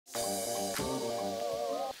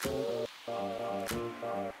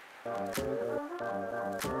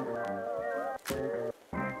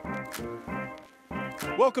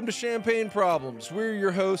Welcome to Champagne Problems. We're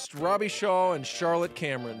your hosts, Robbie Shaw and Charlotte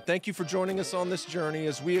Cameron. Thank you for joining us on this journey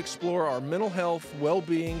as we explore our mental health,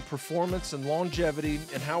 well-being, performance, and longevity,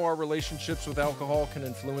 and how our relationships with alcohol can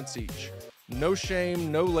influence each. No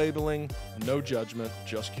shame, no labeling, no judgment,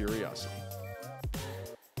 just curiosity.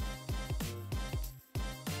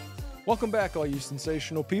 Welcome back, all you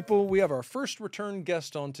sensational people. We have our first return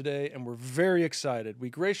guest on today, and we're very excited. We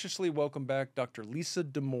graciously welcome back Dr. Lisa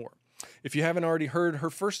Damour. If you haven't already heard her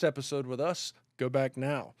first episode with us, go back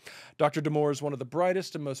now. Dr. Damour is one of the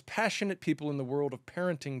brightest and most passionate people in the world of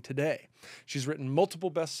parenting today. She's written multiple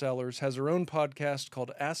bestsellers, has her own podcast called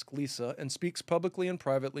Ask Lisa, and speaks publicly and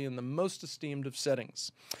privately in the most esteemed of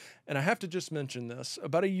settings. And I have to just mention this.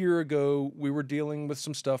 About a year ago, we were dealing with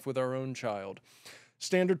some stuff with our own child.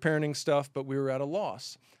 Standard parenting stuff, but we were at a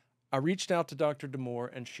loss. I reached out to Dr. Damour,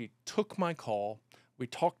 and she took my call. We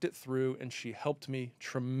talked it through, and she helped me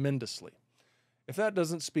tremendously. If that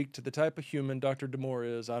doesn't speak to the type of human Dr. Damour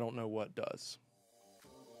is, I don't know what does.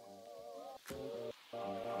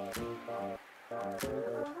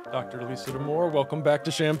 Dr. Lisa Damour, welcome back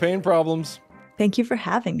to Champagne Problems. Thank you for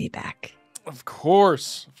having me back. Of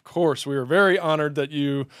course. We are very honored that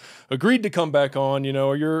you agreed to come back on. You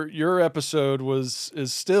know, your episode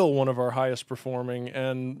is still one of our highest performing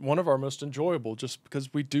and one of our most enjoyable, just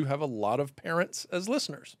because we do have a lot of parents as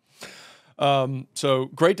listeners. So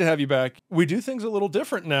great to have you back. We do things a little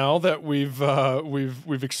different now that we've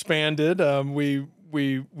expanded. We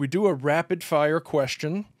do a rapid fire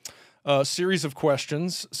question. Series of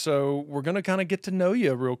questions. So we're going to kind of get to know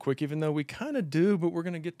you real quick, even though we kind of do, but we're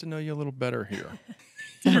going to get to know you a little better here.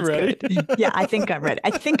 You ready? Yeah, I think I'm ready.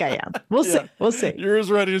 I think I am. We'll see. You're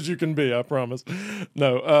as ready as you can be, I promise.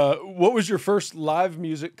 No. What was your first live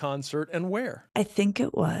music concert and where? I think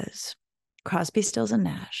it was Crosby, Stills and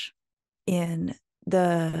Nash in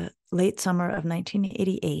the late summer of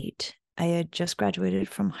 1988. I had just graduated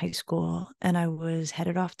from high school and I was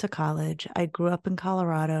headed off to college. I grew up in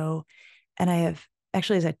Colorado, and I have,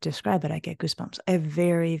 actually, as I describe it, I get goosebumps. I have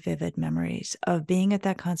very vivid memories of being at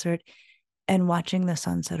that concert and watching the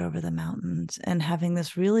sunset over the mountains and having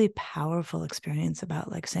this really powerful experience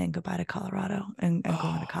about like saying goodbye to Colorado and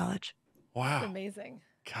going to college. Wow. That's amazing.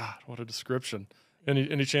 God, what a description.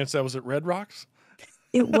 Any chance that was at Red Rocks?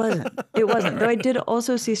 It wasn't. Though I did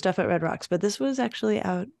also see stuff at Red Rocks, but this was actually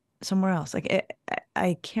out somewhere else. Like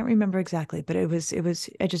I can't remember exactly, but it was,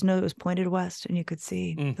 I just know it was pointed west and you could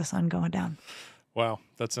see the sun going down. Wow.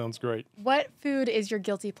 That sounds great. What food is your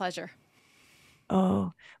guilty pleasure?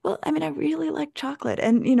 Oh, well, I mean, I really like chocolate.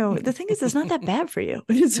 And, you know, the thing is, it's not that bad for you.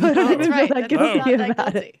 So I don't That's even right. feel that That's not guilty that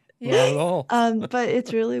about guilty. it. Not at all. But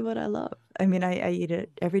it's really what I love. I mean, I eat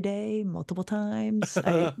it every day, multiple times.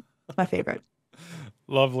 It's my favorite.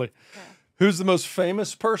 Lovely. Yeah. Who's the most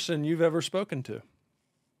famous person you've ever spoken to?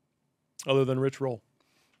 Other than Rich Roll.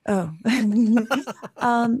 Oh,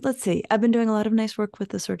 let's see. I've been doing a lot of nice work with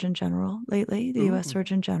the Surgeon General lately, the U.S.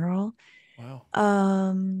 Surgeon General. Wow.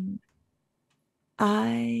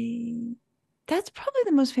 That's probably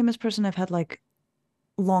the most famous person I've had like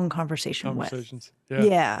long conversations.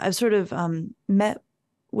 Yeah. I've sort of met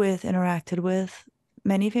with, interacted with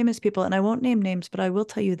many famous people, and I won't name names, but I will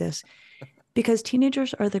tell you this. Because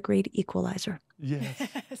teenagers are the great equalizer. Yes.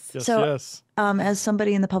 Yes. As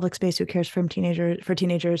somebody in the public space who cares for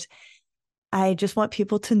teenagers, I just want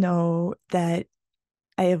people to know that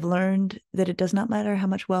I have learned that it does not matter how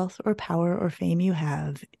much wealth or power or fame you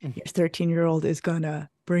have. Your 13-year-old is gonna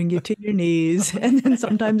bring you to your knees. And then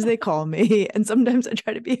sometimes they call me, and sometimes I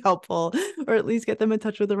try to be helpful or at least get them in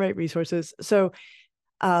touch with the right resources. So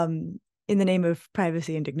in the name of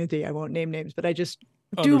privacy and dignity, I won't name names, but I just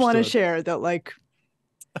do want to share that, like,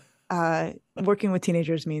 working with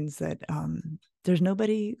teenagers means that there's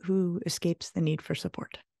nobody who escapes the need for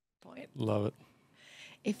support. Point. Love it.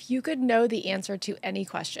 If you could know the answer to any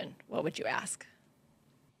question, what would you ask?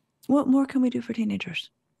 What more can we do for teenagers?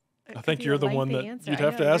 I think you're the one that you'd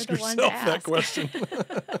have to ask yourself that question.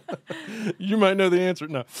 You might know the answer.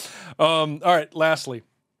 No. All right. Lastly,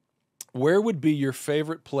 where would be your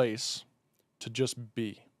favorite place to just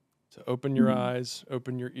be? To open your eyes,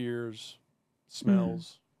 open your ears,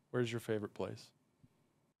 smells. Where's your favorite place?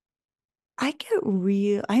 I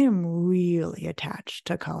am really attached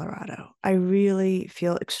to Colorado. I really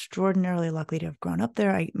feel extraordinarily lucky to have grown up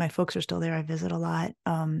there. My folks are still there. I visit a lot.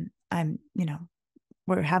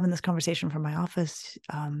 We're having this conversation from my office.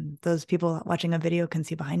 Those people watching a video can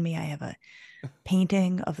see behind me, I have a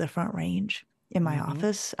painting of the Front Range in my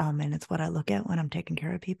office. And it's what I look at when I'm taking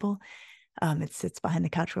care of people. It sits behind the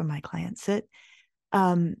couch where my clients sit.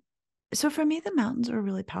 So for me, the mountains are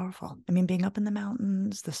really powerful. I mean, being up in the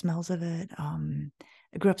mountains, the smells of it.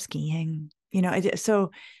 I grew up skiing,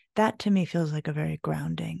 so that to me feels like a very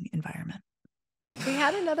grounding environment. We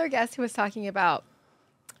had another guest who was talking about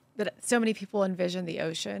that so many people envision the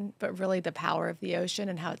ocean, but really the power of the ocean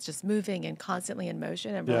and how it's just moving and constantly in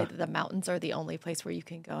motion. And really the mountains are the only place where you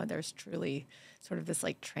can go. And there's truly sort of this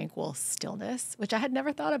like tranquil stillness, which I had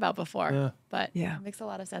never thought about before, but it makes a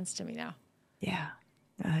lot of sense to me now. Yeah,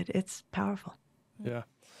 it's powerful. Yeah.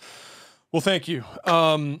 Well, thank you.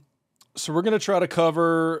 So we're going to try to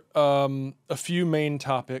cover a few main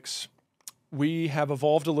topics. We have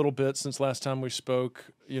evolved a little bit since last time we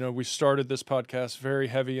spoke. We started this podcast very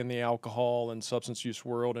heavy in the alcohol and substance use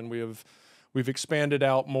world, and we've expanded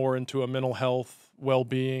out more into a mental health,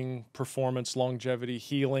 well-being, performance, longevity,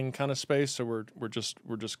 healing kind of space. So we're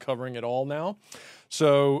just covering it all now.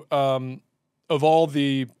 So of all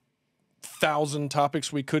the 1,000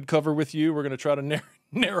 topics we could cover with you, we're going to try to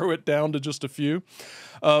narrow it down to just a few.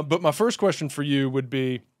 But my first question for you would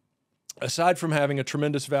be, aside from having a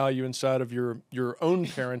tremendous value inside of your own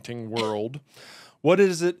parenting world, what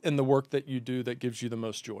is it in the work that you do that gives you the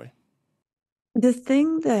most joy? The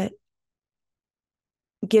thing that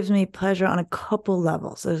gives me pleasure on a couple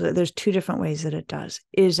levels, there's two different ways that it does,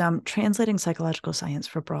 is translating psychological science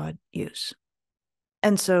for broad use.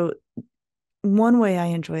 And so one way I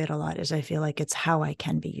enjoy it a lot is I feel like it's how I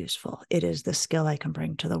can be useful. It is the skill I can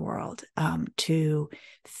bring to the world to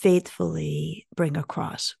faithfully bring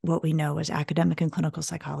across what we know as academic and clinical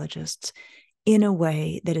psychologists in a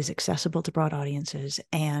way that is accessible to broad audiences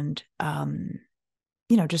and,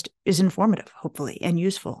 just is informative, hopefully, and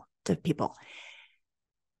useful to people.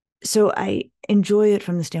 So I enjoy it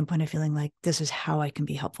from the standpoint of feeling like this is how I can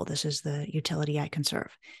be helpful. This is the utility I can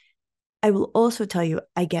serve. I will also tell you,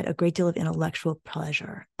 I get a great deal of intellectual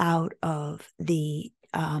pleasure out of the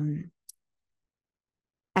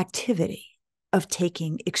activity of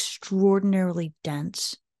taking extraordinarily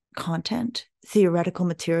dense content, theoretical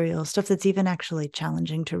material, stuff that's even actually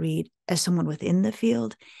challenging to read as someone within the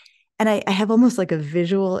field. And I have almost like a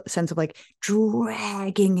visual sense of like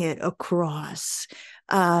dragging it across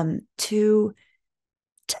to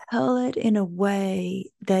tell it in a way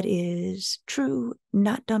that is true,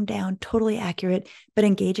 not dumbed down, totally accurate, but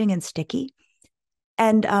engaging and sticky.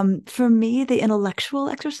 And for me, the intellectual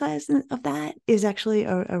exercise of that is actually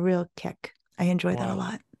a real kick. I enjoy that a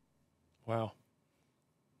lot. Wow.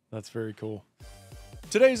 That's very cool.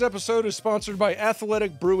 Today's episode is sponsored by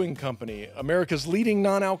Athletic Brewing Company, America's leading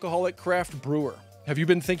non-alcoholic craft brewer. Have you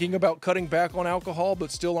been thinking about cutting back on alcohol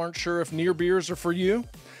but still aren't sure if near beers are for you?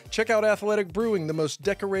 Check out Athletic Brewing, the most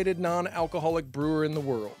decorated non-alcoholic brewer in the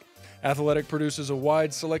world. Athletic produces a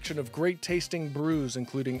wide selection of great tasting brews,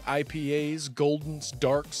 including IPAs, Goldens,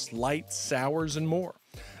 Darks, Lights, Sours, and more.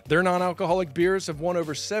 Their non-alcoholic beers have won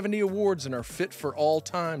over 70 awards and are fit for all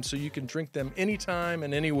time, so you can drink them anytime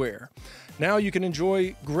and anywhere. Now you can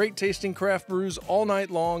enjoy great tasting craft brews all night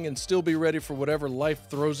long and still be ready for whatever life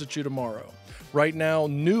throws at you tomorrow. Right now,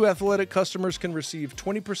 new Athletic customers can receive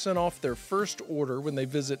 20% off their first order when they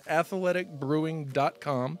visit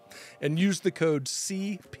athleticbrewing.com and use the code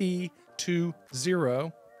CP20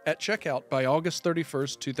 at checkout by August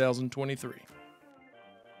 31st, 2023.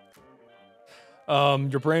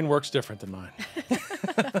 Your brain works different than mine.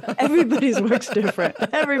 Everybody's works different.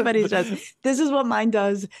 Everybody's does. This is what mine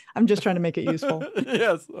does. I'm just trying to make it useful.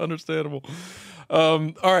 Yes, understandable.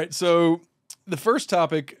 All right, so the first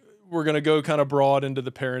topic, we're going to go kind of broad into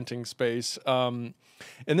the parenting space. And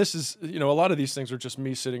this is, a lot of these things are just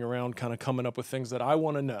me sitting around kind of coming up with things that I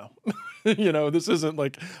want to know. This isn't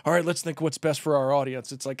like, all right, let's think what's best for our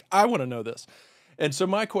audience. It's like, I want to know this. And so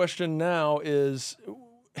my question now is,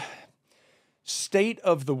 state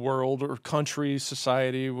of the world or country,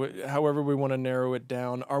 society, however we want to narrow it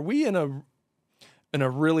down, are we in a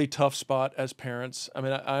really tough spot as parents? I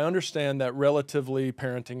mean, I understand that relatively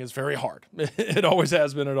parenting is very hard. It always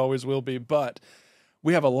has been, it always will be, but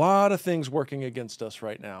we have a lot of things working against us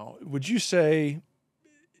right now. Would you say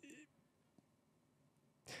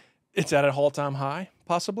it's at an all-time high,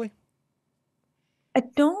 possibly? I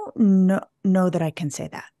don't know that I can say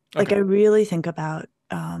that. Like, I really think about,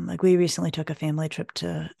 we recently took a family trip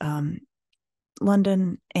to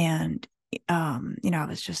London, and, I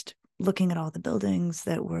was just looking at all the buildings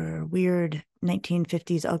that were weird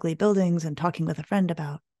 1950s ugly buildings and talking with a friend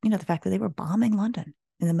about, the fact that they were bombing London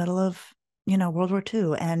in the middle of, World War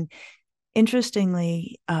II. And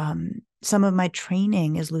interestingly, some of my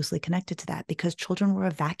training is loosely connected to that because children were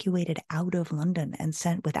evacuated out of London and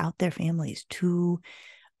sent without their families to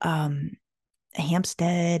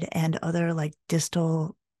Hampstead and other like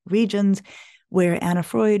distal regions where Anna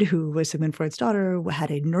Freud, who was Sigmund Freud's daughter, had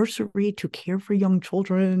a nursery to care for young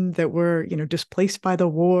children that were, displaced by the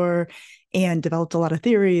war, and developed a lot of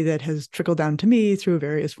theory that has trickled down to me through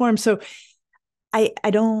various forms. So I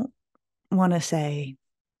don't want to say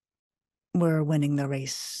we're winning the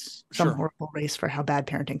race, some horrible race for how bad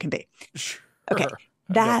parenting can be. Sure. Okay.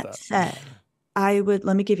 That said,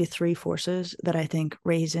 let me give you 3 forces that I think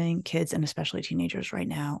raising kids and especially teenagers right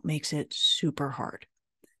now makes it super hard.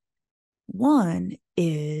 One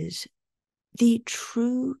is the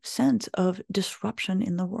true sense of disruption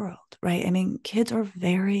in the world, right? I mean, kids are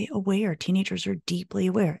very aware. Teenagers are deeply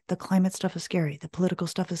aware. The climate stuff is scary. The political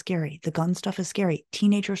stuff is scary. The gun stuff is scary.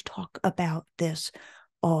 Teenagers talk about this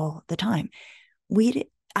all the time.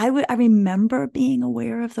 I remember being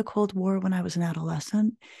aware of the Cold War when I was an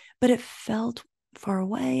adolescent, but it felt far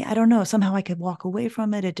away. I don't know. Somehow I could walk away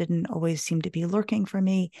from it. It didn't always seem to be lurking for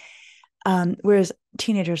me. Whereas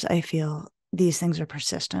teenagers, I feel these things are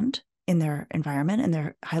persistent in their environment and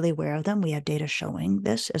they're highly aware of them. We have data showing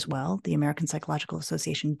this as well. The American Psychological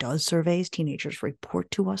Association does surveys. Teenagers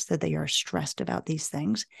report to us that they are stressed about these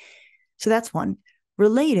things. So that's one.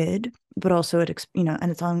 Related, but also and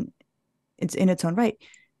it's in its own right.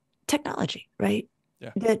 Technology, right?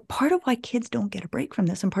 Yeah. That part of why kids don't get a break from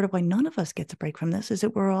this and part of why none of us gets a break from this is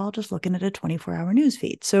that we're all just looking at a 24-hour news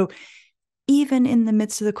feed. So even in the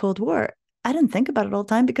midst of the Cold War, I didn't think about it all the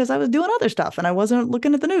time because I was doing other stuff and I wasn't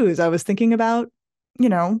looking at the news. I was thinking about,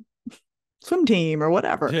 swim team or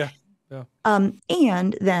whatever. Yeah.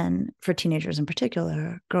 And then for teenagers in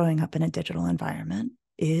particular, growing up in a digital environment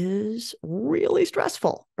is really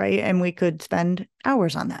stressful, right? And we could spend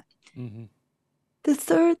hours on that. Mm-hmm. The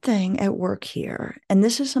third thing at work here, and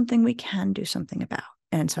this is something we can do something about,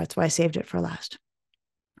 and so that's why I saved it for last.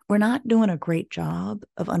 We're not doing a great job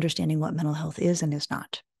of understanding what mental health is and is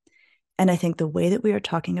not. And I think the way that we are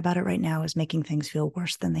talking about it right now is making things feel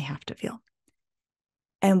worse than they have to feel.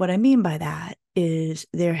 And what I mean by that is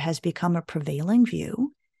there has become a prevailing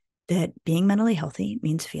view that being mentally healthy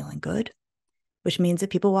means feeling good, which means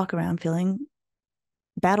that people walk around feeling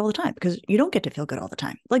bad all the time because you don't get to feel good all the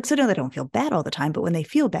time. Like, so they don't feel bad all the time, but when they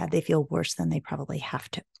feel bad, they feel worse than they probably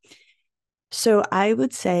have to. So I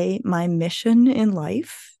would say my mission in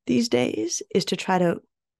life these days is to try to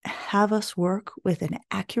have us work with an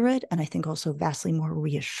accurate and I think also vastly more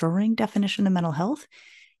reassuring definition of mental health.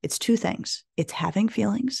 It's 2 things. It's having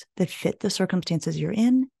feelings that fit the circumstances you're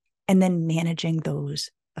in and then managing those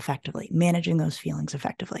feelings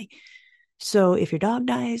effectively. So if your dog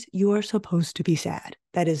dies, you are supposed to be sad.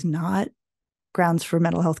 That is not grounds for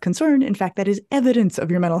mental health concern. In fact, that is evidence of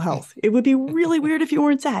your mental health. It would be really weird if you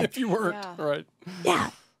weren't sad. If you weren't, right. Yeah.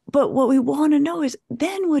 But what we want to know is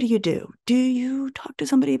then what do? Do you talk to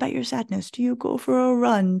somebody about your sadness? Do you go for a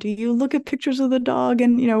run? Do you look at pictures of the dog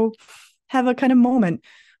and, have a kind of moment?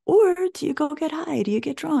 Or do you go get high? Do you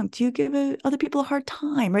get drunk? Do you give other people a hard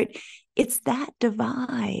time, right? It's that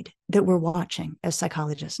divide that we're watching as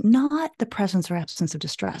psychologists, not the presence or absence of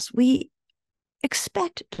distress. We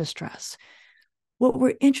expect distress. What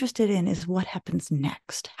we're interested in is what happens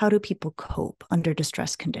next. How do people cope under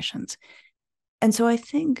distress conditions? And so I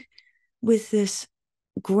think with this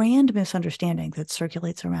grand misunderstanding that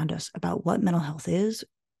circulates around us about what mental health is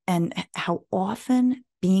and how often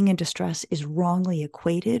being in distress is wrongly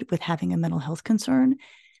equated with having a mental health concern,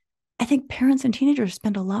 I think parents and teenagers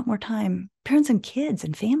spend a lot more time, parents and kids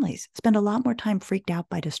and families spend a lot more time freaked out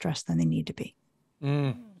by distress than they need to be.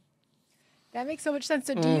 That makes so much sense.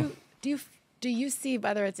 So do you see,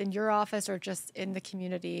 whether it's in your office or just in the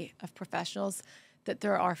community of professionals, that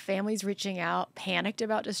there are families reaching out, panicked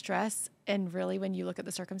about distress, and really when you look at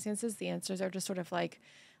the circumstances, the answers are just sort of like,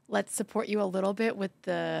 let's support you a little bit with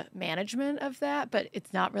the management of that, but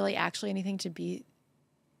it's not really actually anything to be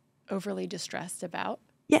overly distressed about?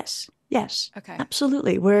 Yes. Okay.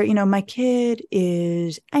 Absolutely. Where, my kid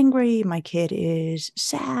is angry, my kid is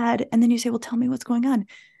sad, and then you say, well, tell me what's going on.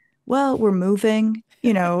 Well, we're moving,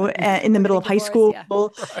 in the middle of high school,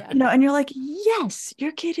 and you're like, yes,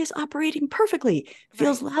 your kid is operating perfectly.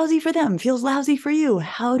 Feels lousy for them, feels lousy for you.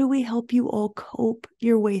 How do we help you all cope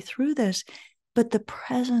your way through this? But the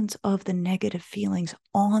presence of the negative feelings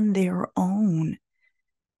on their own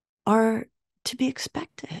are to be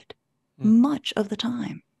expected much of the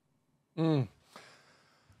time.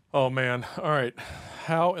 Oh, man. All right.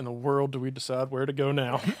 How in the world do we decide where to go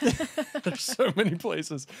now? There's so many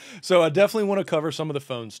places. So I definitely want to cover some of the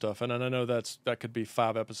phone stuff. And I know that could be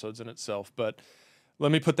 5 episodes in itself, but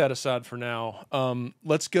let me put that aside for now.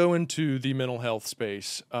 Let's go into the mental health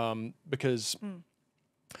space because,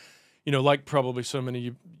 like probably so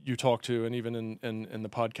many you talk to, and even in the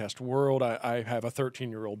podcast world, I have a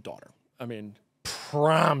 13-year-old daughter. I mean,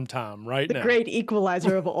 prime time right now. The great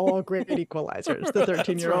equalizer of all great equalizers, the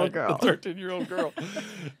 13-year-old girl. The 13-year-old girl.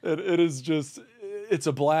 It is just, it's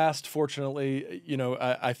a blast. Fortunately, you know,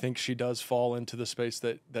 I think she does fall into the space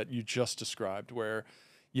that you just described, where,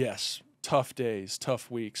 yes, tough days, tough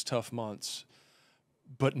weeks, tough months,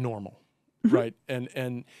 but normal, right?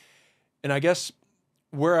 And I guess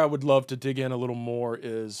where I would love to dig in a little more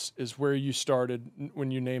is where you started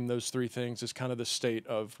when you named those three things, is kind of the state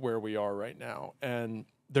of where we are right now. And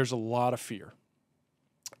there's a lot of fear.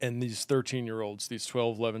 And these 13-year-olds, these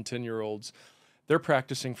 12, 11, 10-year-olds, they're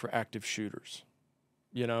practicing for active shooters.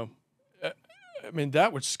 You know, I mean,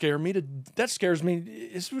 that scares me.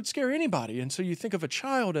 It would scare anybody. And so you think of a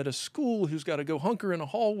child at a school who's got to go hunker in a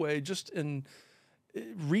hallway just in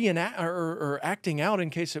reenact or acting out in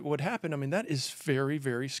case it would happen. I mean, that is very,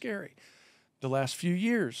 very scary. The last few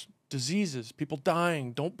years, diseases, people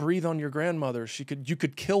dying. Don't breathe on your grandmother. You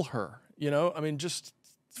could kill her. You know, I mean, just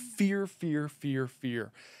fear, fear, fear,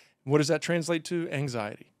 fear. What does that translate to?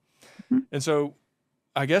 Anxiety. And so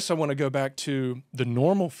I guess I want to go back to the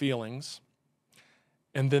normal feelings,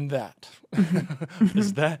 and then that.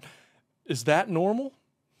 Is that normal?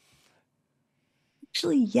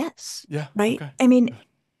 Actually, yes. Yeah. Right. Okay. I mean,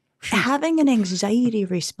 having an anxiety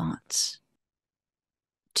response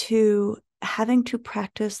to having to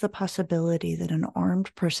practice the possibility that an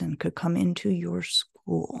armed person could come into your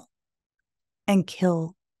school and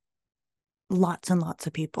kill lots and lots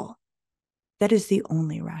of people, that is the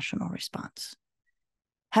only rational response.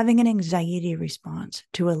 Having an anxiety response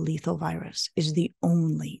to a lethal virus is the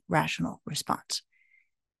only rational response.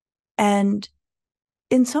 And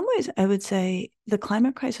in some ways, I would say the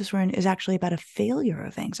climate crisis we're in is actually about a failure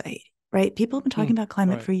of anxiety, right? People have been talking about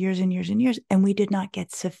climate for years and years and years, and we did not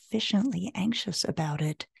get sufficiently anxious about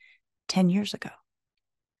it 10 years ago,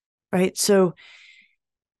 right? So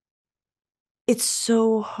it's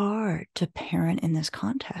so hard to parent in this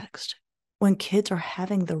context when kids are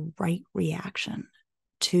having the right reaction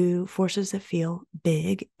to forces that feel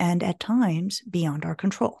big and at times beyond our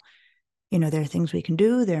control. You know, there are things we can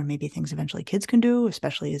do. There may be things eventually kids can do,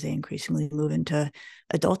 especially as they increasingly move into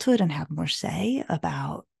adulthood and have more say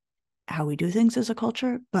about how we do things as a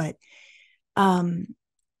culture. But I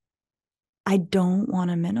don't want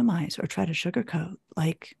to minimize or try to sugarcoat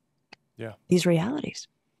these realities.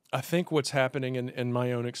 I think what's happening in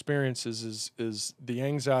my own experiences is the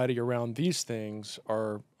anxiety around these things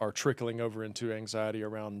are trickling over into anxiety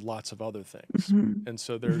around lots of other things. And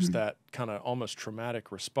so there's that kind of almost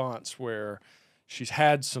traumatic response where she's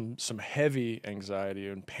had some heavy anxiety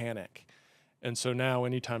and panic. And so now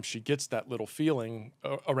anytime she gets that little feeling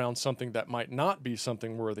around something that might not be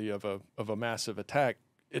something worthy of a massive attack,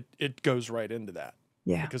 it goes right into that.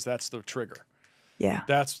 Yeah. Because that's the trigger. Yeah.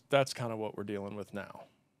 That's kind of what we're dealing with now.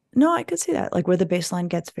 No, I could see that, like where the baseline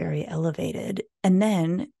gets very elevated. And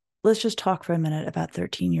then let's just talk for a minute about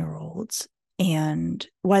 13-year-olds and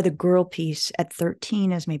why the girl piece at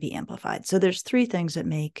 13 is maybe amplified. So there's three things that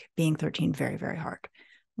make being 13 very, very hard.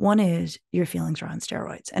 One is your feelings are on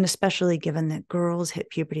steroids. And especially given that girls hit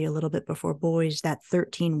puberty a little bit before boys, that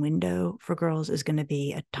 13 window for girls is going to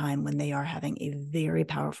be a time when they are having a very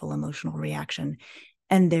powerful emotional reaction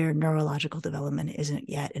and their neurological development isn't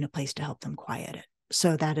yet in a place to help them quiet it.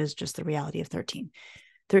 So that is just the reality of 13.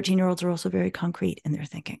 13-year-olds are also very concrete in their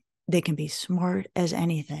thinking. They can be smart as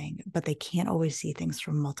anything, but they can't always see things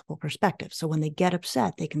from multiple perspectives. So when they get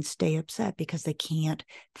upset, they can stay upset because they can't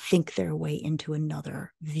think their way into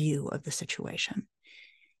another view of the situation.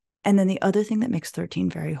 And then the other thing that makes 13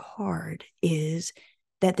 very hard is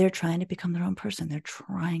that they're trying to become their own person. They're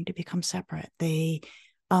trying to become separate. They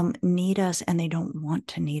need us and they don't want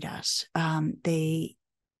to need us. They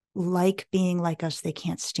like being like us. They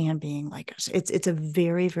can't stand being like us. It's a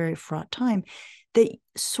very, very fraught time that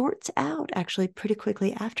sorts out actually pretty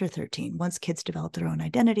quickly after 13. Once kids develop their own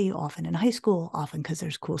identity, often in high school, often because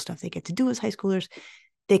there's cool stuff they get to do as high schoolers,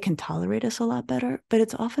 they can tolerate us a lot better. But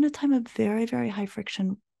it's often a time of very, very high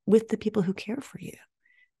friction with the people who care for you.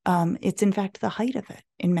 It's in fact the height of it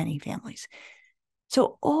in many families.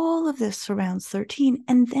 So all of this surrounds 13.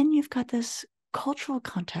 And then you've got this cultural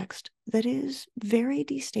context that is very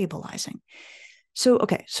destabilizing. So,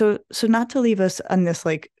 okay, so not to leave us on this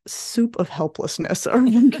like soup of helplessness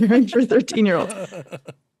around caring for 13-year-olds.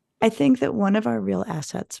 I think that one of our real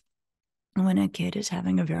assets when a kid is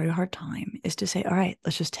having a very hard time is to say, all right,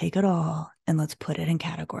 let's just take it all and let's put it in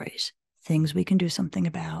categories. Things we can do something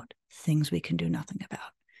about, things we can do nothing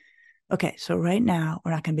about. Okay, so right now,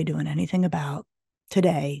 we're not going to be doing anything about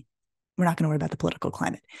today. We're not going to worry about the political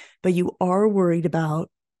climate, but you are worried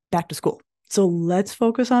about back to school. So let's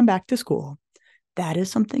focus on back to school. that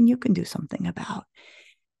is something you can do something about,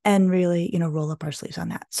 and really, roll up our sleeves on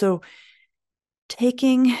that. So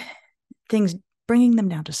taking things, bringing them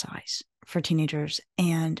down to size for teenagers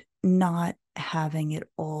and not having it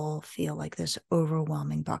all feel like this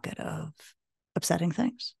overwhelming bucket of upsetting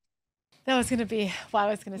things. That was going to be, well,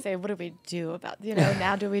 I was going to say, what do we do about,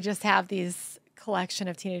 now do we just have these collection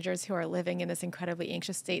of teenagers who are living in this incredibly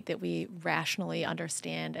anxious state that we rationally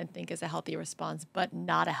understand and think is a healthy response, but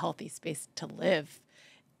not a healthy space to live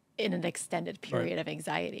in an extended period of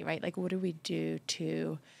anxiety, right? Like, what do we do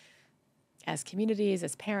to, as communities,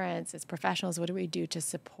 as parents, as professionals, what do we do to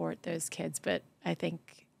support those kids? But I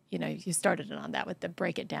think, you started it on that with the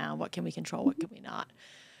break it down. What can we control? What can we not?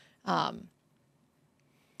 And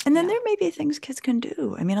then there may be things kids can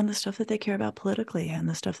do. I mean, on the stuff that they care about politically and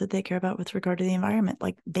the stuff that they care about with regard to the environment,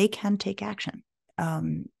 like they can take action.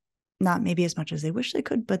 Not maybe as much as they wish they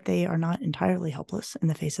could, but they are not entirely helpless in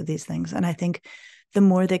the face of these things. And I think the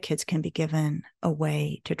more that kids can be given a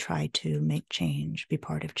way to try to make change, be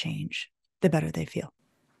part of change, the better they feel.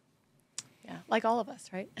 Yeah, like all of us,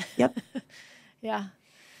 right? Yep. Yeah.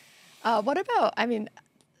 What about, I mean,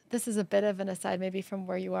 this is a bit of an aside maybe from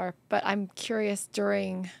where you are, but I'm curious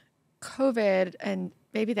during COVID and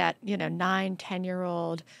maybe that, 9,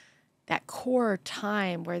 10-year-old, that core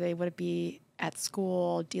time where they would be at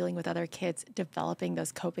school, dealing with other kids, developing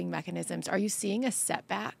those coping mechanisms. Are you seeing a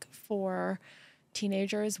setback for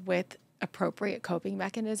teenagers with appropriate coping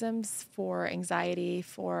mechanisms for anxiety,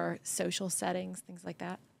 for social settings, things like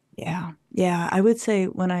that? Yeah. Yeah. I would say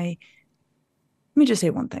let me just say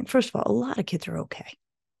one thing. First of all, a lot of kids are okay.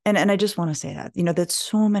 And I just want to say that, that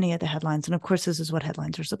so many of the headlines, and of course, this is what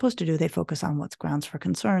headlines are supposed to do. They focus on what's grounds for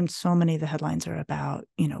concern. So many of the headlines are about,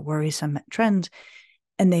 worrisome trends,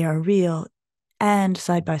 and they are real. And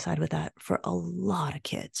side by side with that, for a lot of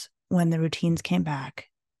kids, when the routines came back,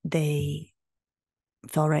 they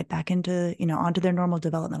fell right back into, onto their normal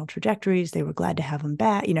developmental trajectories. They were glad to have them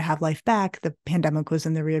back, have life back. The pandemic was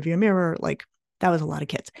in the rearview mirror. Like, that was a lot of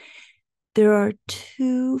kids. There are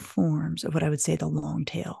two forms of what I would say the long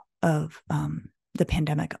tail of the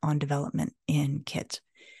pandemic on development in kids.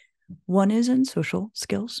 One is in social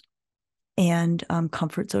skills and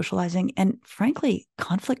comfort socializing, and frankly,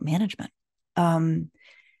 conflict management.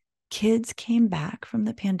 Kids came back from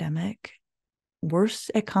the pandemic worse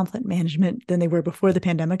at conflict management than they were before the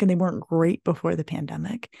pandemic, and they weren't great before the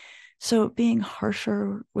pandemic. So being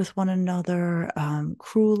harsher with one another,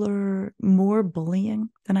 crueler, more bullying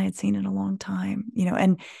than I had seen in a long time,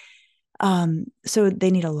 and so they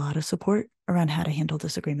need a lot of support around how to handle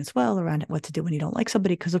disagreements well, around what to do when you don't like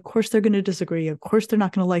somebody, because of course they're going to disagree. Of course they're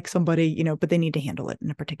not going to like somebody, but they need to handle it in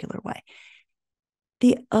a particular way.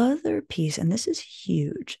 The other piece, and this is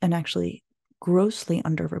huge and actually grossly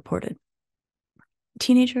underreported,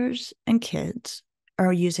 teenagers and kids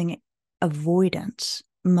are using avoidance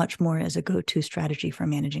much more as a go-to strategy for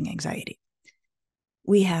managing anxiety.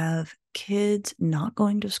 We have kids not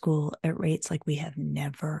going to school at rates like we have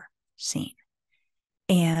never seen.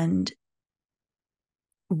 And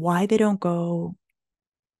why they don't go,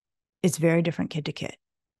 it's very different kid to kid.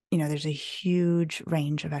 There's a huge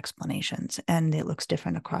range of explanations, and it looks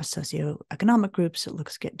different across socioeconomic groups. It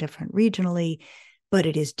looks different regionally, but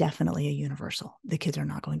it is definitely a universal. The kids are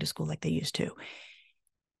not going to school like they used to.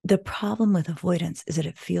 The problem with avoidance is that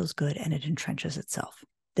it feels good and it entrenches itself.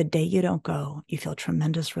 The day you don't go, you feel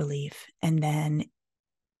tremendous relief. And then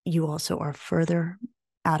you also are further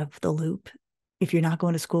out of the loop. If you're not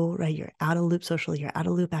going to school, right, you're out of the loop socially, you're out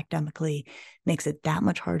of the loop academically, makes it that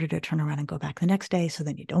much harder to turn around and go back the next day. So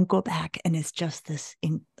then you don't go back. And it's just this,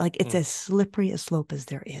 it's as slippery a slope as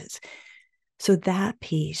there is. So that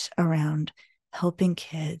piece around helping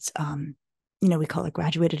kids, we call it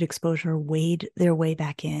graduated exposure, wade their way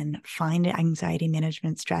back in, find anxiety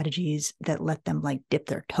management strategies that let them dip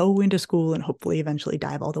their toe into school and hopefully eventually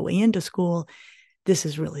dive all the way into school. This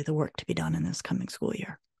is really the work to be done in this coming school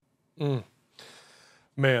year.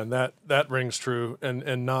 Man, that rings true,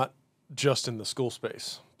 and not just in the school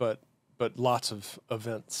space, but lots of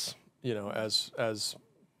events, as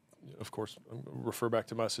of course, refer back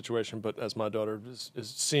to my situation, but as my daughter is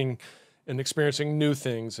seeing and experiencing new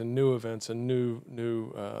things and new events and new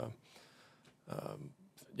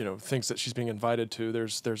things that she's being invited to,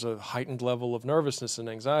 there's a heightened level of nervousness and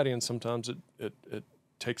anxiety, and sometimes it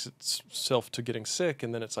takes itself to getting sick,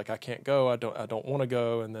 and then it's like, I can't go, I don't want to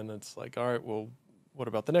go, and then it's like, all right, well, what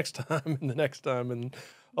about the next time and the next time, and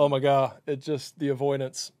oh my God, it just, the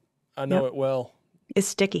avoidance, I know it well. It's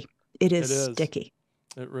sticky. It is sticky.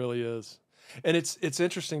 It really is. And it's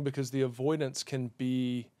interesting because the avoidance can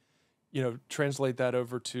be translate that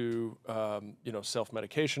over to,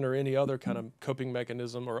 self-medication or any other kind of coping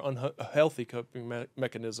mechanism or unhealthy coping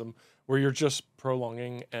mechanism where you're just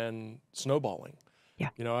prolonging and snowballing. Yeah.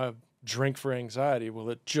 I drink for anxiety. Well,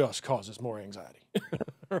 it just causes more anxiety.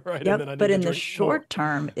 Right. Yep. And then I need But to in the drink short more.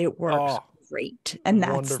 term, it works great. And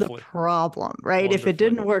that's the Wonderfully. problem, right? If it Wonderfully.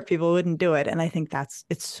 didn't work, people wouldn't do it. And I think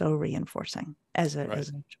it's so reinforcing as a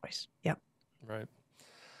choice. Yep. Right.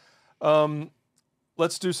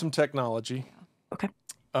 Let's do some technology. Okay.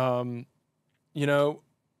 I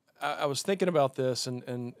was thinking about this,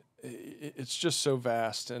 and it's just so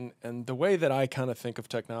vast. And the way that I kind of think of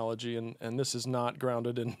technology, and this is not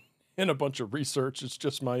grounded in a bunch of research, it's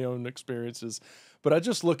just my own experiences. But I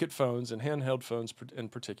just look at phones and handheld phones in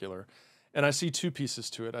particular, and I see two pieces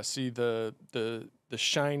to it. I see the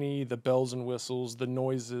shiny, the bells and whistles, the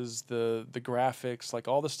noises, the graphics, like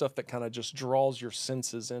all the stuff that kind of just draws your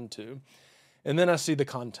senses into. And then I see the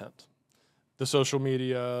content, the social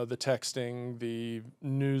media, the texting, the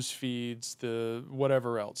news feeds, the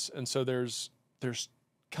whatever else. And so there's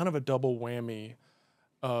kind of a double whammy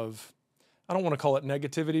of, I don't want to call it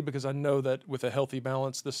negativity, because I know that with a healthy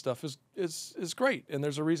balance, this stuff is great. And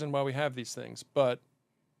there's a reason why we have these things. But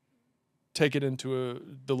take it into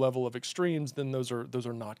the level of extremes, then those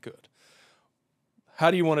are not good.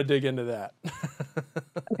 How do you want to dig into that?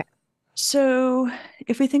 Okay. So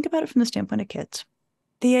if we think about it from the standpoint of kids,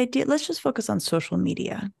 the idea, let's just focus on social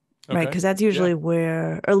media, right? Because that's usually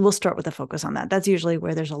where, or we'll start with a focus on that. That's usually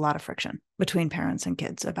where there's a lot of friction between parents and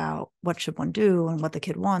kids about what should one do and what the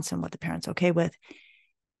kid wants and what the parent's okay with.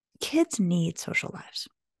 Kids need social lives.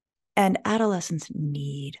 And adolescents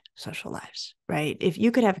need social lives, right? If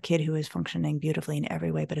you could have a kid who is functioning beautifully in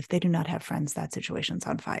every way, but if they do not have friends, that situation's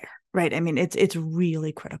on fire, right? I mean, it's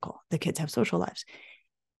really critical that kids have social lives.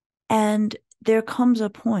 And there comes a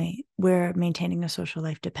point where maintaining a social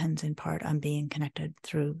life depends in part on being connected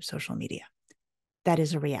through social media. That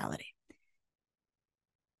is a reality.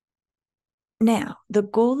 Now, the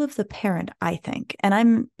goal of the parent, I think, and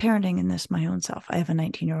I'm parenting in this my own self, I have a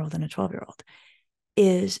 19-year-old and a 12-year-old,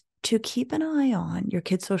 is to keep an eye on your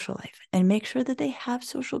kid's social life and make sure that they have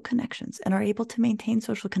social connections and are able to maintain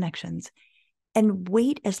social connections, and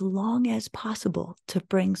wait as long as possible to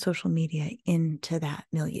bring social media into that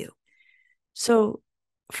milieu. So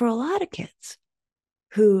for a lot of kids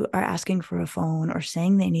who are asking for a phone or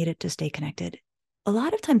saying they need it to stay connected, a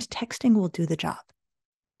lot of times texting will do the job.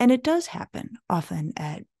 And it does happen often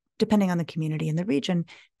depending on the community and the region,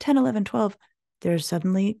 10, 11, 12, there's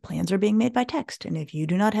suddenly plans are being made by text. And if you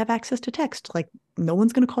do not have access to text, like no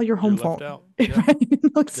one's going to call your home phone. Yeah. Right?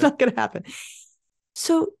 No, it's not going to happen.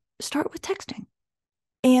 So start with texting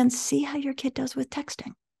and see how your kid does with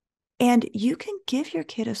texting. And you can give your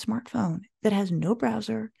kid a smartphone that has no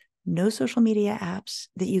browser, no social media apps,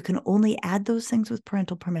 that you can only add those things with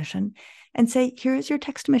parental permission, and say, here is your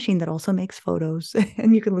text machine that also makes photos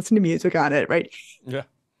and you can listen to music on it, right? Yeah.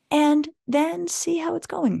 And then see how it's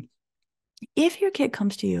going. If your kid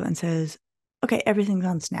comes to you and says, okay, everything's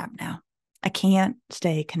on Snap now, I can't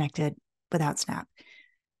stay connected without Snap,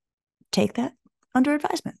 take that under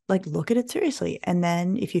advisement, like look at it seriously. And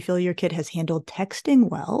then if you feel your kid has handled texting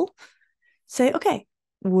well, say, okay,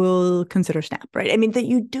 we'll consider Snap, right? I mean, that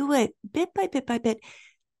you do it bit by bit by bit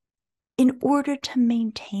in order to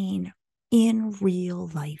maintain in real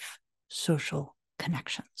life social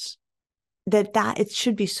connections. That it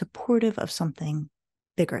should be supportive of something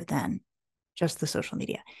bigger than just the social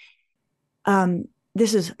media.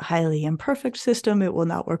 This is a highly imperfect system. It will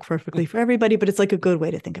not work perfectly for everybody, but it's like a good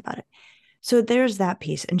way to think about it. So there's that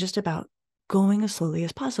piece, and just about going as slowly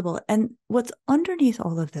as possible. And what's underneath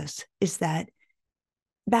all of this is that,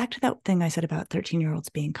 back to that thing I said about 13-year-olds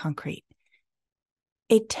being concrete,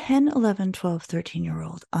 a 10, 11, 12,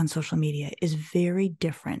 13-year-old on social media is very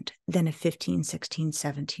different than a 15, 16,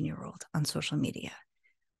 17-year-old on social media.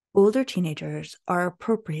 Older teenagers are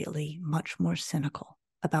appropriately much more cynical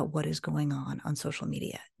about what is going on social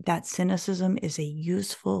media. That cynicism is a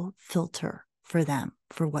useful filter for them,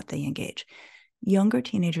 for what they engage. Younger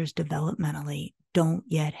teenagers developmentally don't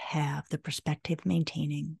yet have the perspective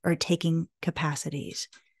maintaining or taking capacities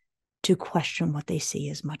to question what they see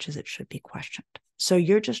as much as it should be questioned. So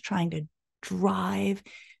you're just trying to drive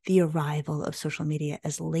the arrival of social media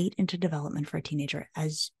as late into development for a teenager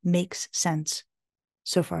as makes sense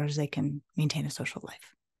so far as they can maintain a social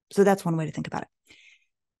life. So that's one way to think about it.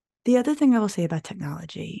 The other thing I will say about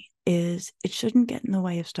technology is it shouldn't get in the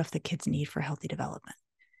way of stuff that kids need for healthy development.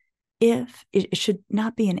 If it should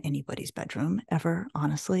not be in anybody's bedroom ever,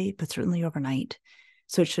 honestly, but certainly overnight.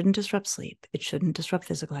 So it shouldn't disrupt sleep. It shouldn't disrupt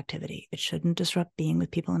physical activity. It shouldn't disrupt being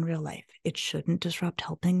with people in real life. It shouldn't disrupt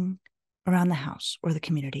helping around the house or the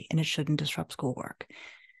community, and it shouldn't disrupt schoolwork.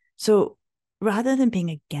 So rather than being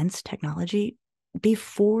against technology, be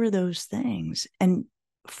for those things and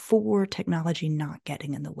for technology not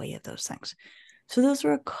getting in the way of those things. So those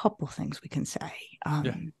are a couple things we can say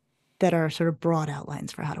that are sort of broad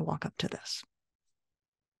outlines for how to walk up to this.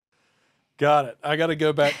 Got it. I got to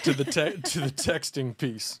go back to the to the texting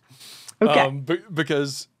piece, okay,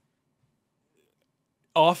 because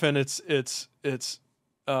often it's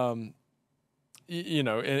you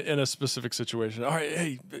know, in a specific situation. All right,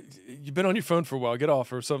 hey, you've been on your phone for a while. Get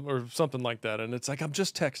off, or something like that. And it's like, I'm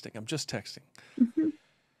just texting. Mm-hmm.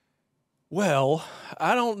 Well,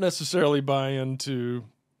 I don't necessarily buy into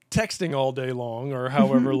texting all day long, or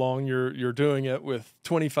however long you're doing it with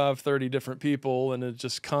 25, 30 different people, and it's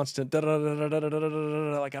just constant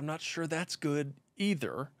like, I'm not sure that's good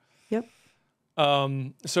either. Yep.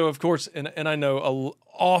 So of course, and I know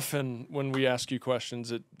often when we ask you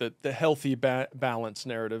questions, that the healthy balance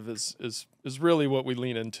narrative is really what we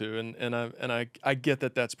lean into, and I get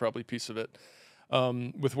that that's probably a piece of it,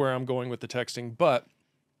 with where I'm going with the texting, but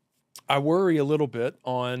I worry a little bit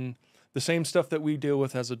on the same stuff that we deal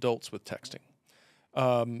with as adults with texting.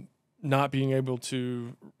 Not being able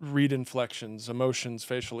to read inflections, emotions,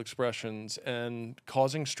 facial expressions, and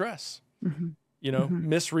causing stress. Mm-hmm. You know,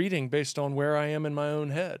 misreading based on where I am in my own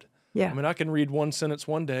head. Yeah. I mean, I can read one sentence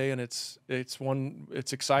one day and it's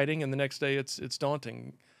exciting, and the next day it's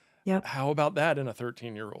daunting. Yep. How about that in a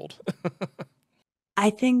 13-year-old? I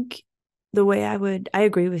think I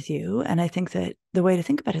agree with you. And I think that the way to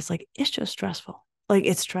think about it is like, it's just stressful. Like,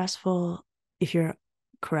 it's stressful if you're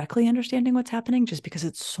correctly understanding what's happening, just because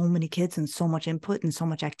it's so many kids and so much input and so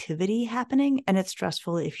much activity happening. And it's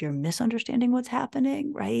stressful if you're misunderstanding what's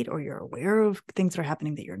happening, right? Or you're aware of things that are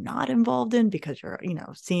happening that you're not involved in because you're,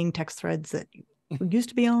 seeing text threads that you used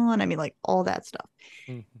to be on. I mean, like, all that stuff.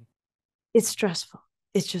 Mm-hmm. It's stressful.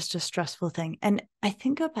 It's just a stressful thing. And I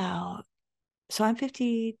think about, so I'm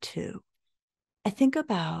 52. I think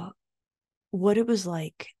about what it was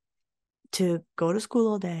like to go to school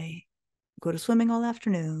all day, go to swimming all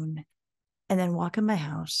afternoon, and then walk in my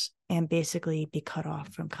house and basically be cut off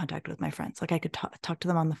from contact with my friends. Like, I could talk to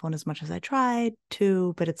them on the phone as much as I tried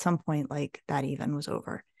to, but at some point, like, that even was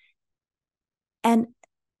over. And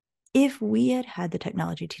if we had the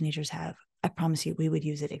technology teenagers have, I promise you, we would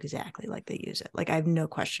use it exactly like they use it. Like, I have no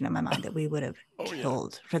question in my mind that we would have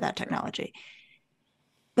killed for that technology.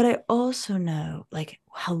 But I also know, like,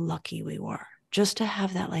 how lucky we were just to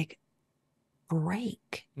have that, like,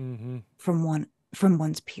 break from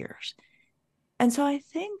one's peers. And so I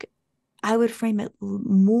think I would frame it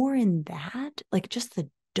more in that, like, just the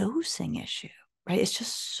dosing issue, right? It's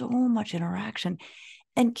just so much interaction.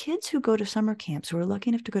 And kids who go to summer camps, who are lucky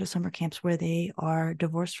enough to go to summer camps where they are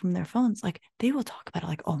divorced from their phones, like, they will talk about it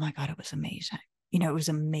like, oh my God, it was amazing. It was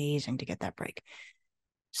amazing to get that break.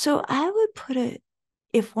 So I would put it,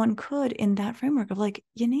 if one could, in that framework of, like,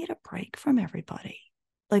 you need a break from everybody.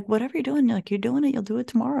 Like, whatever you're doing, like, you're doing it, you'll do it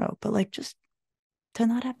tomorrow. But, like, just to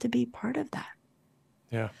not have to be part of that.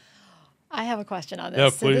 Yeah. I have a question on this. Yeah,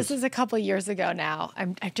 so this is a couple of years ago now.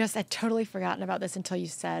 I'd totally forgotten about this until you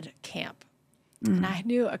said camp. And I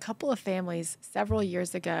knew a couple of families several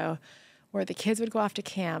years ago where the kids would go off to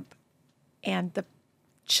camp and the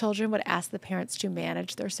children would ask the parents to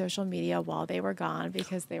manage their social media while they were gone,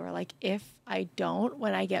 because they were like, if I don't,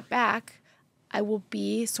 when I get back, I will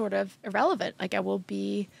be sort of irrelevant. Like, I will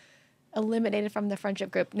be eliminated from the friendship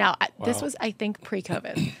group. Now, this was, I think,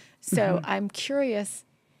 pre-COVID. So I'm curious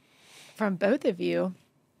from both of you.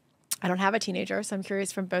 I don't have a teenager, so I'm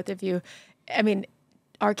curious from both of you. I mean,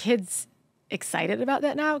 are kids excited about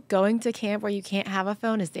that now? Going to camp where you can't have a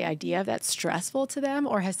phone, is the idea of that stressful to them,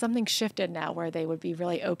 or has something shifted now where they would be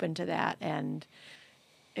really open to that? And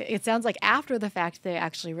it sounds like after the fact they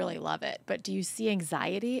actually really love it, but do you see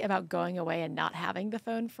anxiety about going away and not having the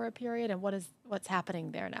phone for a period, and what's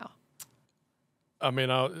happening there now? I mean,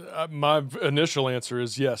 my initial answer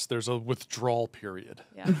is yes, there's a withdrawal period.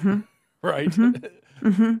 Yeah. Right?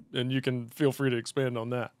 And you can feel free to expand on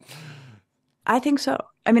that. I think so.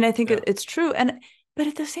 I mean, I think it's true. But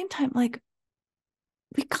at the same time, like,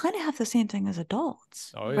 we kind of have the same thing as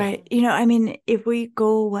adults, right? I mean, if we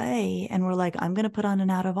go away and we're like, I'm going to put on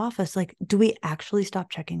an out of office, like, do we actually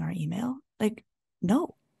stop checking our email? Like,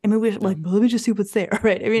 no. I mean, we're like, well, let me just see what's there,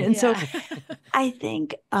 right? I mean, and so I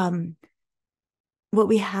think what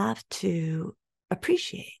we have to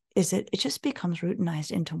appreciate is that it just becomes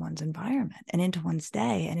routinized into one's environment and into one's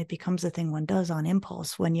day. And it becomes a thing one does on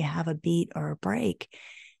impulse when you have a beat or a break.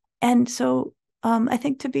 And so I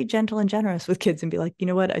think to be gentle and generous with kids and be like, you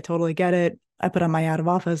know what, I totally get it. I put on my out of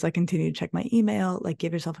office. I continue to check my email. Like,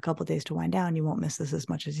 give yourself a couple of days to wind down. You won't miss this as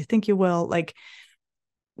much as you think you will. Like,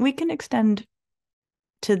 we can extend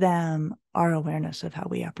to them our awareness of how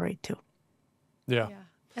we operate too. Yeah.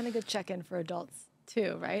 And a good check-in for adults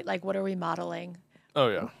too, right? Like, what are we modeling? Oh,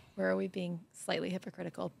 yeah. Where are we being slightly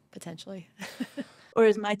hypocritical, potentially? Or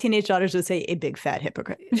as my teenage daughters would say, a big fat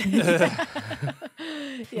hypocrite. Yes.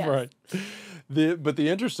 Right. But the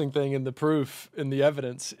interesting thing in the proof, in the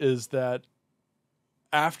evidence, is that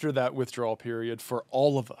after that withdrawal period, for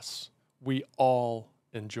all of us, we all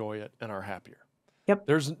enjoy it and are happier. Yep.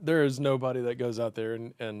 There is nobody that goes out there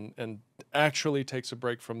and actually takes a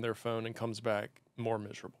break from their phone and comes back more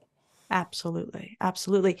miserable. Absolutely.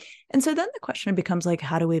 Absolutely. And so then the question becomes like,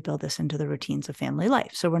 how do we build this into the routines of family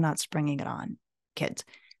life so we're not springing it on kids?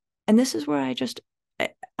 And this is where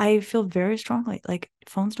I feel very strongly, like,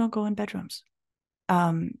 phones don't go in bedrooms.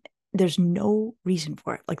 There's no reason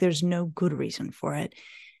for it. Like, there's no good reason for it.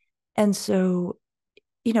 And so,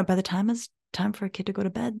 by the time it's time for a kid to go to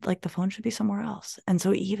bed, like, the phone should be somewhere else. And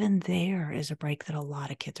so even there is a break that a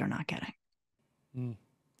lot of kids are not getting.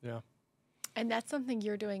 Yeah. And that's something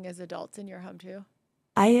you're doing as adults in your home too?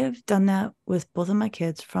 I have done that with both of my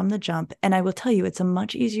kids from the jump. And I will tell you, it's a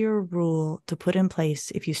much easier rule to put in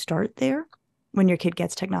place if you start there when your kid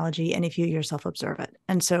gets technology and if you yourself observe it.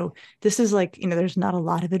 And so this is like, there's not a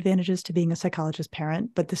lot of advantages to being a psychologist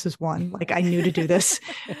parent, but this is one. Like, I knew to do this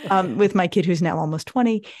with my kid who's now almost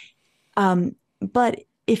 20. But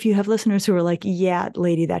if you have listeners who are like, yeah,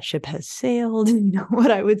 lady, that ship has sailed,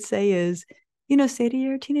 what I would say is, say to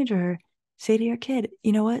your teenager, say to your kid,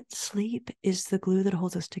 you know what? Sleep is the glue that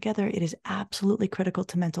holds us together. It is absolutely critical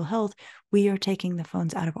to mental health. We are taking the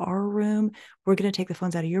phones out of our room. We're going to take the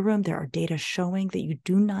phones out of your room. There are data showing that you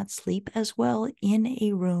do not sleep as well in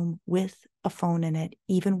a room with a phone in it,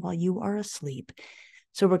 even while you are asleep.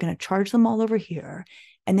 So we're going to charge them all over here.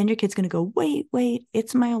 And then your kid's going to go, wait,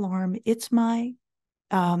 it's my alarm. It's my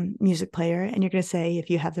music player. And you're going to say, if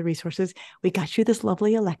you have the resources, we got you this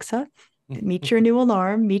lovely Alexa. Meet your new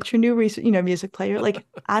alarm, meet your new music player. Like,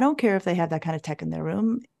 I don't care if they have that kind of tech in their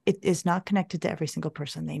room. It is not connected to every single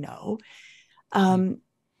person they know. I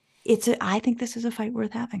think this is a fight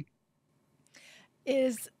worth having.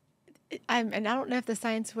 And I don't know if the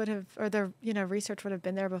science would have, or the research would have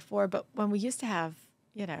been there before, but when we used to have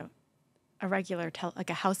a regular like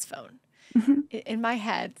a house phone in my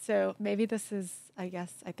head. So maybe this is, I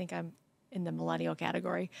think I'm in the millennial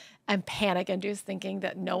category. I'm panic-induced thinking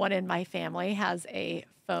that no one in my family has a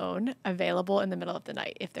phone available in the middle of the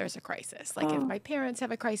night if there's a crisis. Like, if my parents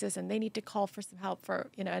have a crisis and they need to call for some help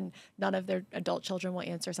and none of their adult children will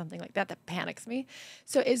answer, something like that, that panics me.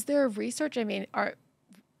 So is there research? I mean,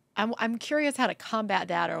 I'm curious how to combat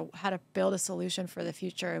that or how to build a solution for the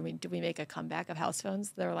future. I mean, do we make a comeback of house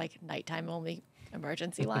phones? They're like nighttime only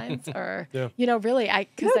emergency lines, or really?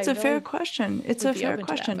 It's a fair question. It's a fair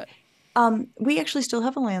question. We actually still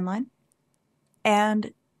have a landline,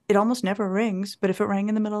 and it almost never rings. But if it rang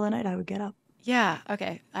in the middle of the night, I would get up. Yeah.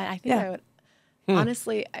 Okay. I think I would.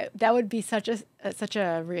 Honestly, that would be such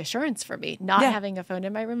a reassurance for me, not having a phone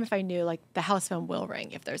in my room, if I knew, like, the house phone will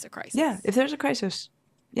ring if there's a crisis. Yeah. If there's a crisis,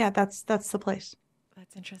 that's the place.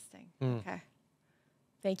 That's interesting. Okay.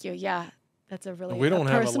 Thank you. Yeah. That's a really don't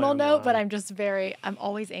have a personal note, but landline. I'm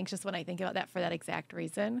always anxious when I think about that for that exact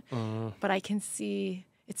reason. But I can see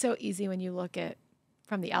it's so easy when you look at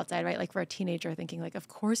from the outside, right? Like, for a teenager thinking, like, of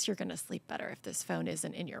course you're going to sleep better if this phone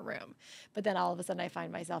isn't in your room. But then all of a sudden I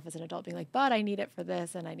find myself as an adult being like, but I need it for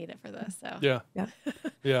this and I need it for this. So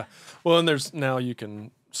Yeah. Well, and now you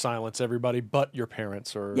can silence everybody but your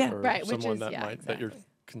parents or someone that you're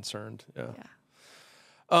concerned. Yeah.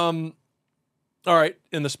 All right.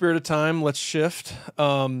 In the spirit of time, let's shift.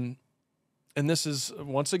 And this is,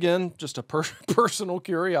 once again, just a personal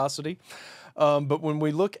curiosity. But when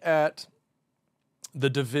we look at the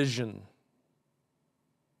division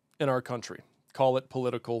in our country, call it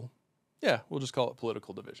political. Yeah, we'll just call it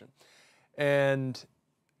political division. And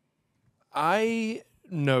I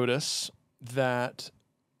notice that,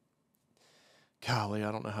 golly,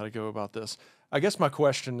 I don't know how to go about this. I guess my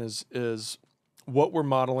question is what we're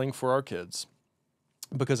modeling for our kids,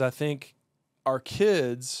 because I think our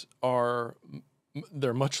kids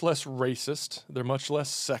they're much less racist. They're much less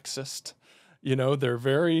sexist. They're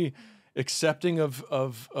very accepting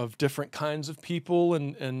of different kinds of people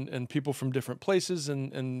and people from different places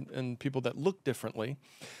and people that look differently.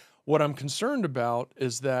 What I'm concerned about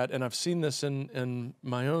is that, and I've seen this in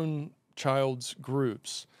my own child's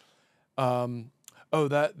groups,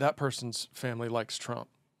 that person's family likes Trump.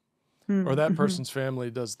 Or that person's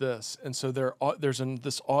family does this. And so there's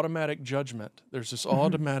this automatic judgment. There's this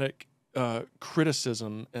automatic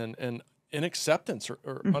criticism and inacceptance or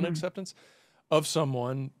Mm-hmm. unacceptance of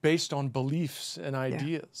someone based on beliefs and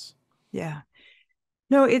ideas. Yeah.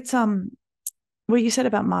 No, it's what you said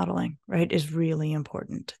about modeling, right, is really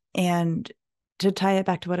important. And to tie it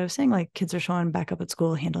back to what I was saying, like kids are showing back up at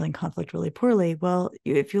school handling conflict really poorly. Well,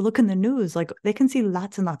 if you look in the news, like they can see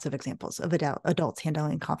lots and lots of examples of adults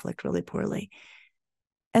handling conflict really poorly.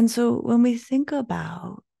 And so when we think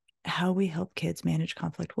about how we help kids manage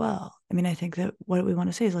conflict well, I mean, I think that what we want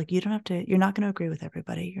to say is like, you're not going to agree with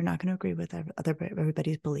everybody. You're not going to agree with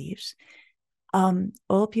everybody's beliefs.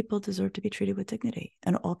 All people deserve to be treated with dignity,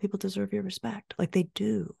 and all people deserve your respect, like they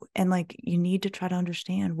do. And like, you need to try to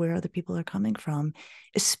understand where other people are coming from,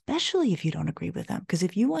 especially if you don't agree with them. Because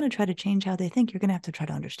if you want to try to change how they think, you're going to have to try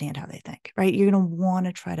to understand how they think, right? You're going to want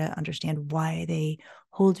to try to understand why they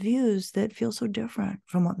hold views that feel so different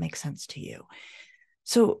from what makes sense to you.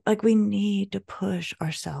 So like, we need to push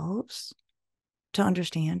ourselves to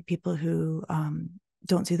understand people who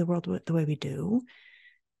don't see the world the way we do.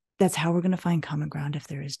 That's how we're going to find common ground if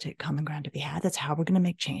there is common ground to be had. That's how we're going to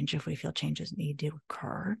make change if we feel changes need to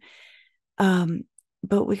occur.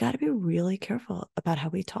 But we got to be really careful about how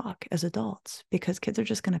we talk as adults, because kids are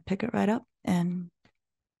just going to pick it right up and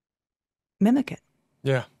mimic it.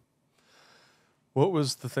 Yeah. What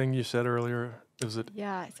was the thing you said earlier?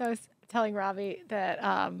 Yeah. So I was telling Robbie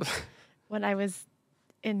that when I was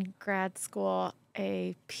in grad school,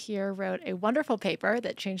 a peer wrote a wonderful paper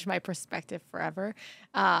that changed my perspective forever.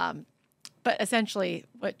 But essentially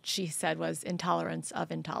what she said was intolerance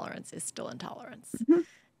of intolerance is still intolerance. Mm-hmm.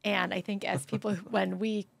 And I think as people,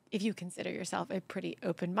 if you consider yourself a pretty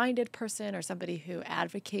open-minded person or somebody who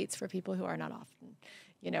advocates for people who are not often,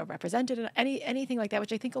 represented in anything like that,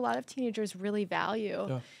 which I think a lot of teenagers really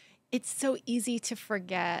value, it's so easy to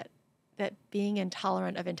forget that being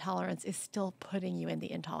intolerant of intolerance is still putting you in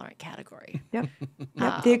the intolerant category. Yep.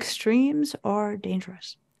 The extremes are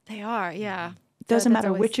dangerous. They are, yeah. It doesn't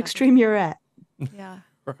matter which extreme you're at. Yeah.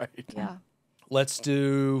 Right. Yeah. Let's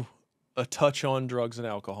do a touch on drugs and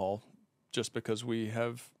alcohol, just because we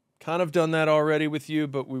have kind of done that already with you,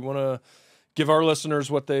 but we want to give our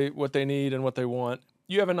listeners what they need and what they want.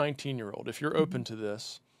 You have a 19-year-old. If you're open to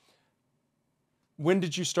this, when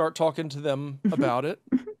did you start talking to them about it?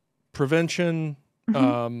 Prevention,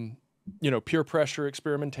 peer pressure,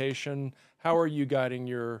 experimentation. How are you guiding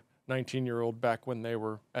your 19-year-old back when they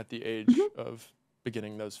were at the age of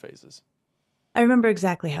beginning those phases? I remember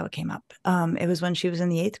exactly how it came up. It was when she was in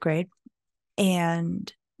the 8th grade,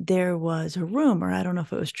 and there was a rumor, I don't know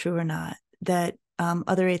if it was true or not, that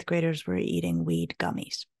other 8th graders were eating weed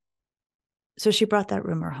gummies. So she brought that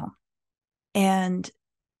rumor home. And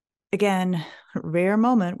again, rare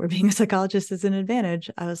moment where being a psychologist is an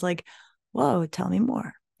advantage. I was like, whoa, tell me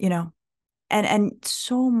more, And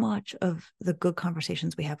so much of the good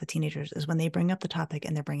conversations we have with teenagers is when they bring up the topic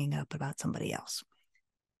and they're bringing up about somebody else,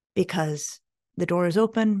 because the door is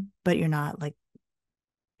open, but you're not like,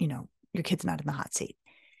 your kid's not in the hot seat.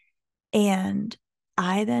 And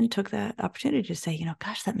I then took that opportunity to say,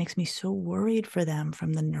 gosh, that makes me so worried for them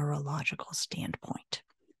from the neurological standpoint.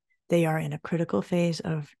 They are in a critical phase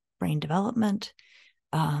of brain development.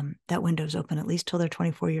 That window's open at least till they're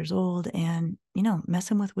 24 years old. And,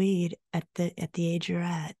 messing with weed at the age you're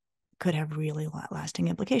at could have really lasting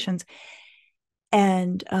implications.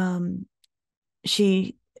 And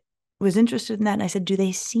she was interested in that. And I said, do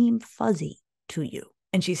they seem fuzzy to you?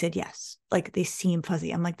 And she said, yes, like they seem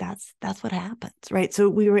fuzzy. I'm like, that's what happens, right? So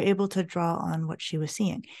we were able to draw on what she was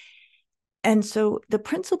seeing. And so the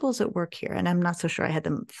principles at work here, and I'm not so sure I had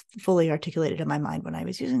them fully articulated in my mind when I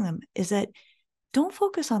was using them, is that don't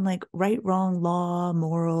focus on like right, wrong, law,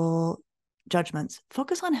 moral judgments.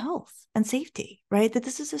 Focus on health and safety, right? That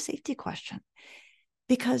this is a safety question.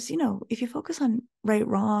 Because, if you focus on right,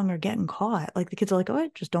 wrong, or getting caught, like the kids are like, oh,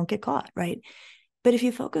 just don't get caught, right? But if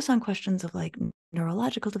you focus on questions of like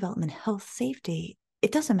neurological development, health, safety,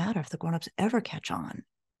 it doesn't matter if the grownups ever catch on.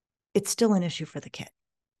 It's still an issue for the kid.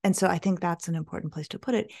 And so I think that's an important place to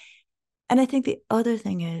put it. And I think the other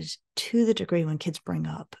thing is, to the degree when kids bring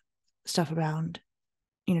up stuff around,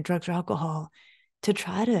 drugs or alcohol, to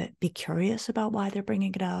try to be curious about why they're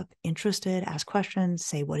bringing it up, interested, ask questions,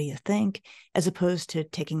 say, what do you think? As opposed to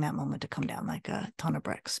taking that moment to come down like a ton of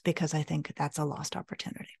bricks, because I think that's a lost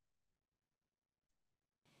opportunity.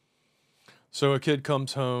 So a kid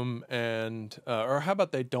comes home and, or how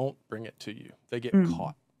about they don't bring it to you? They get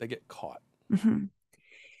caught. They get caught. Mm-hmm.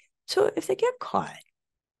 So if they get caught,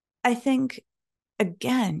 I think,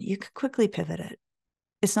 again, you could quickly pivot it.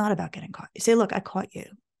 It's not about getting caught. You say, look, I caught you.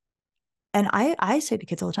 And I say to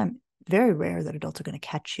kids all the time, very rare that adults are going to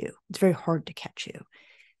catch you. It's very hard to catch you.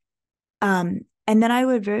 And then I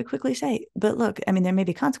would very quickly say, but look, I mean, there may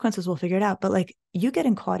be consequences, we'll figure it out, but like, you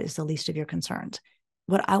getting caught is the least of your concerns.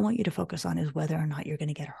 What I want you to focus on is whether or not you're going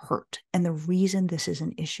to get hurt. And the reason this is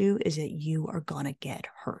an issue is that you are going to get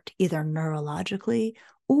hurt, either neurologically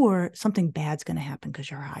or something bad's going to happen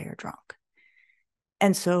because you're high or drunk.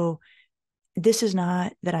 And so this is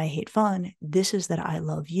not that I hate fun. This is that I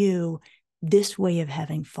love you. This way of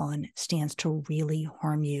having fun stands to really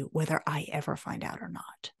harm you, whether I ever find out or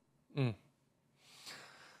not. Mm.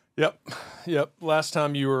 Yep. Last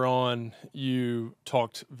time you were on, you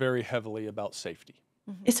talked very heavily about safety.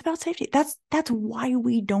 It's about safety. That's why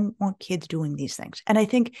we don't want kids doing these things. And I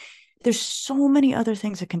think there's so many other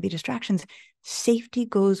things that can be distractions. Safety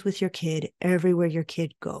goes with your kid everywhere your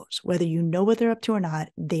kid goes. Whether you know what they're up to or not,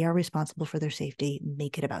 they are responsible for their safety.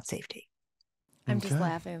 Make it about safety. I'm just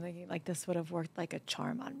laughing, thinking like this would have worked like a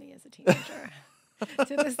charm on me as a teenager.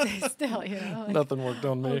 To this day still, you know. Like, nothing worked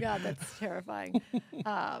on me. Oh God, that's terrifying.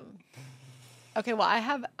 Okay, well, I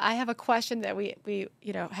have a question that we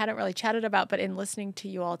hadn't really chatted about, but in listening to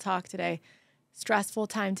you all talk today, stressful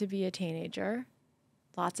time to be a teenager.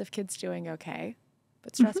 Lots of kids doing okay,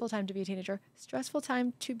 but stressful time to be a teenager. Stressful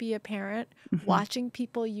time to be a parent. Watching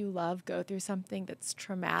people you love go through something that's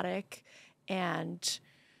traumatic and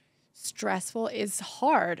stressful is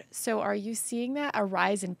hard. So are you seeing that a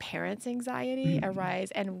rise in parents' anxiety,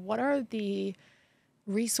 and what are the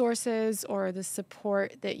resources or the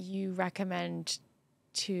support that you recommend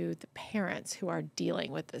to the parents who are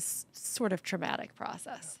dealing with this sort of traumatic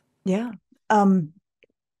process? Yeah.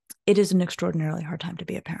 It is an extraordinarily hard time to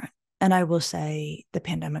be a parent. And I will say the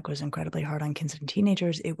pandemic was incredibly hard on kids and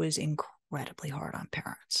teenagers. It was incredibly hard on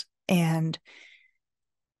parents. And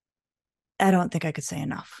I don't think I could say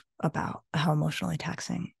enough about how emotionally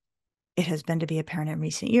taxing it has been to be a parent in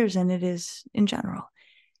recent years, and it is in general.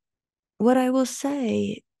 What I will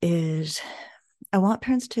say is I want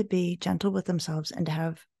parents to be gentle with themselves and to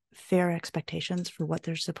have fair expectations for what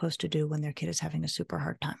they're supposed to do when their kid is having a super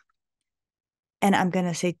hard time. And I'm going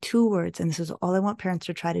to say 2 words, and this is all I want parents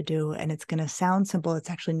to try to do, and it's going to sound simple. It's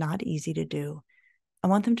actually not easy to do. I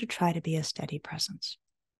want them to try to be a steady presence.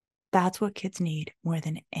 That's what kids need more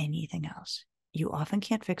than anything else. You often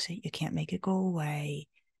can't fix it. You can't make it go away.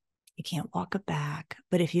 You can't walk it back.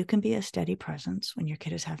 But if you can be a steady presence when your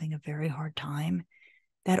kid is having a very hard time,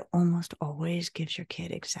 that almost always gives your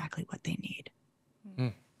kid exactly what they need.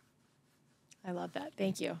 I love that.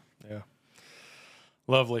 Thank you. Yeah.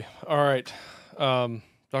 Lovely. All right.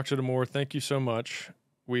 Dr. Damour, thank you so much.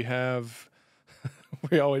 We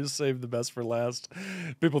always save the best for last.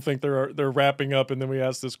 People think they're wrapping up, and then we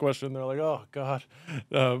ask this question. They're like, "Oh God!"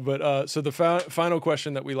 So the final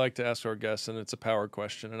question that we like to ask our guests, and it's a power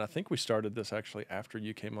question, and I think we started this actually after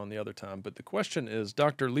you came on the other time. But the question is,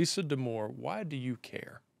 Dr. Lisa Damour, why do you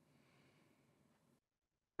care?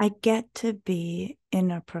 I get to be in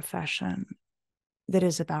a profession that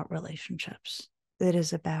is about relationships, that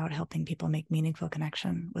is about helping people make meaningful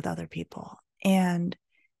connection with other people, and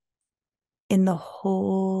in the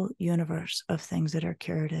whole universe of things that are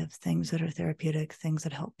curative, things that are therapeutic, things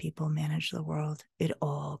that help people manage the world, it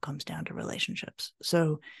all comes down to relationships.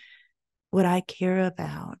 So what I care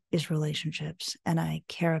about is relationships, and I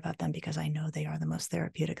care about them because I know they are the most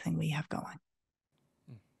therapeutic thing we have going.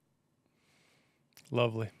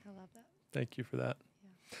 Lovely. I love that. Thank you for that.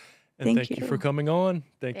 Yeah. And thank you for coming on.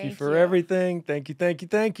 Thank you for everything. Thank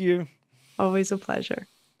you. Always a pleasure.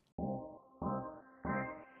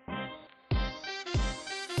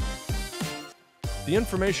 The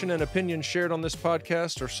information and opinions shared on this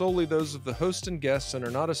podcast are solely those of the host and guests and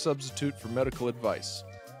are not a substitute for medical advice.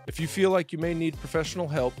 If you feel like you may need professional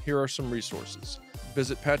help, here are some resources.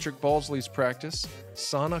 Visit Patrick Balsley's practice,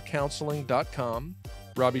 sanacounseling.com,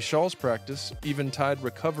 Robbie Shaw's practice,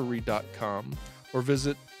 eventiderecovery.com, or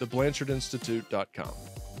visit theblanchardinstitute.com.